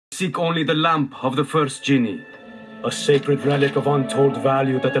seek only the lamp of the first genie. A sacred relic of untold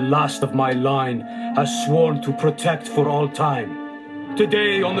value that the last of my line has sworn to protect for all time.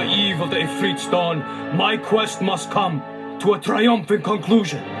 Today, on the eve of the Ifrit's dawn, my quest must come to a triumphant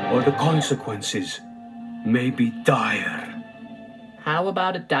conclusion, or the consequences may be dire. How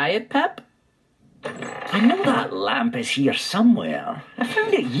about a diet, Pep? I know that lamp is here somewhere. I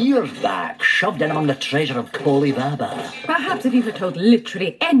found it years back, shoved in among the treasure of Koli Baba. Perhaps if you had told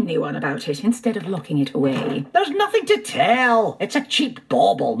literally anyone about it instead of locking it away. There's nothing to tell. It's a cheap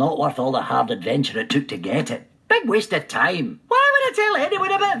bauble, not worth all the hard adventure it took to get it. Big waste of time. Why would I tell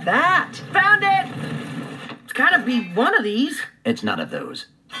anyone about that? Found it! It's gotta be one of these. It's none of those.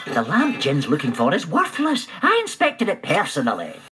 The lamp Jin's looking for is worthless. I inspected it personally.